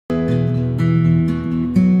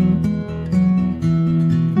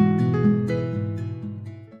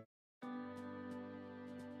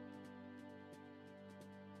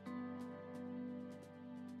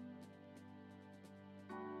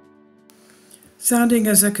Sounding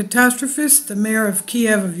as a catastrophist, the mayor of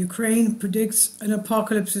Kyiv of Ukraine predicts an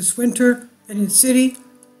apocalypse this winter in his city,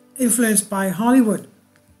 influenced by Hollywood.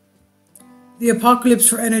 The apocalypse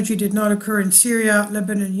for energy did not occur in Syria,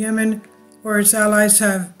 Lebanon, and Yemen, where its allies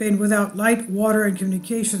have been without light, water, and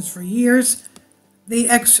communications for years. The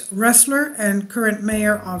ex-wrestler and current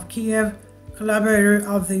mayor of Kyiv, collaborator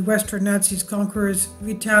of the Western Nazis conquerors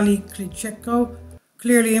Vitaly Klitschko,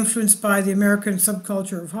 clearly influenced by the American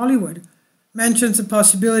subculture of Hollywood, mentions the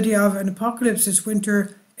possibility of an apocalypse this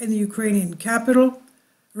winter in the Ukrainian capital.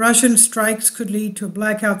 Russian strikes could lead to a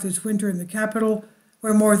blackout this winter in the capital,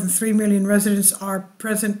 where more than 3 million residents are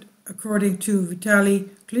present, according to Vitaly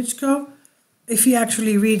Klitschko. If he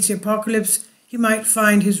actually reads the apocalypse, he might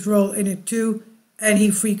find his role in it too, and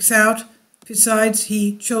he freaks out. Besides,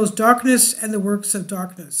 he chose darkness and the works of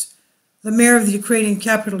darkness. The mayor of the Ukrainian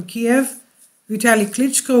capital, Kyiv, Vitaly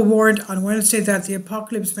Klitschko, warned on Wednesday that the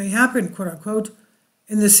apocalypse may happen, quote-unquote,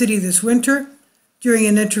 in the city this winter. During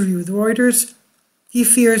an interview with Reuters, he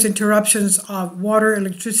fears interruptions of water,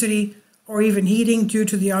 electricity, or even heating due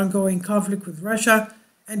to the ongoing conflict with Russia,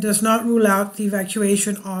 and does not rule out the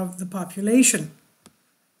evacuation of the population.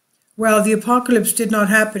 While the apocalypse did not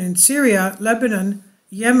happen in Syria, Lebanon,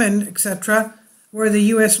 Yemen, etc., where the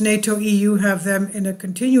US, NATO, EU have them in a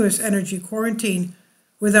continuous energy quarantine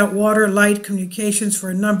without water, light, communications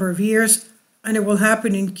for a number of years, and it will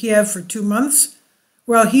happen in Kyiv for 2 months.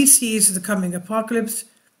 While he sees the coming apocalypse,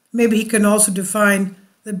 maybe he can also define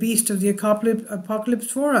the beast of the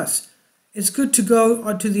apocalypse for us. It's good to go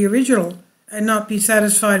on to the original and not be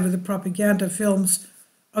satisfied with the propaganda films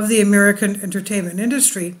of the American entertainment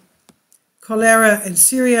industry. Cholera in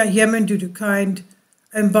Syria, Yemen due to kind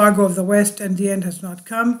embargo of the West, and the end has not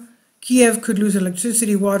come. Kyiv could lose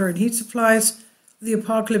electricity, water, and heat supplies. The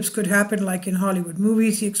apocalypse could happen like in Hollywood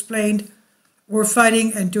movies, he explained. We're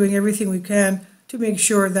fighting and doing everything we can to make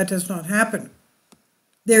sure that does not happen.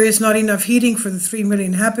 There is not enough heating for the 3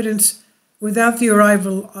 million inhabitants with the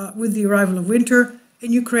arrival of winter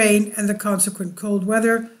in Ukraine and the consequent cold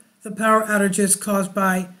weather. The power outages caused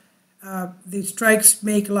by the strikes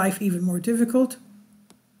make life even more difficult.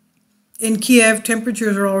 In Kyiv,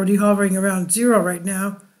 temperatures are already hovering around zero right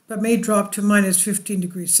now, but may drop to minus 15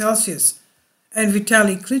 degrees Celsius. And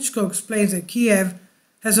Vitaly Klitschko explains that Kyiv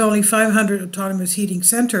has only 500 autonomous heating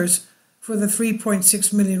centers for the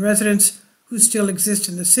 3.6 million residents who still exist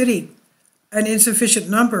in the city, an insufficient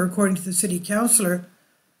number according to the city councillor.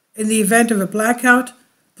 In the event of a blackout,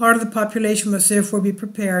 part of the population must therefore be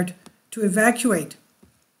prepared to evacuate.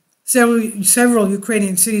 Several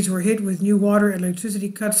Ukrainian cities were hit with new water and electricity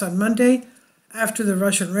cuts on Monday after the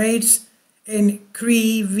Russian raids. In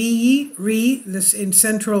Kyiv, in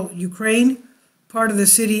central Ukraine, part of the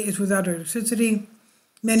city is without electricity.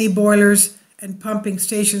 Many boilers and pumping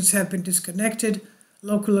stations have been disconnected,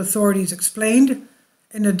 local authorities explained.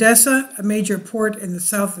 In Odessa, a major port in the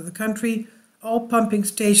south of the country, all pumping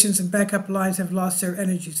stations and backup lines have lost their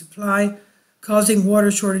energy supply, causing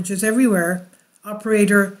water shortages everywhere.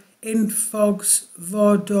 Operator Infox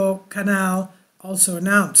Vodokanal also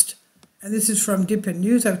announced. And this is from Dipin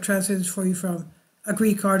News. I've translated this for you from a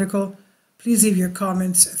Greek article. Please leave your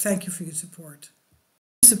comments. Thank you for your support.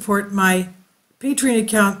 Support my Patreon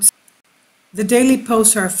account. The daily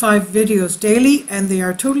posts are 5 videos daily, and they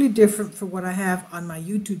are totally different from what I have on my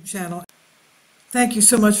YouTube channel. Thank you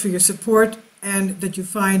so much for your support and that you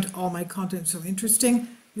find all my content so interesting.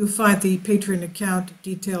 You'll find the Patreon account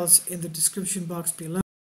details in the description box below.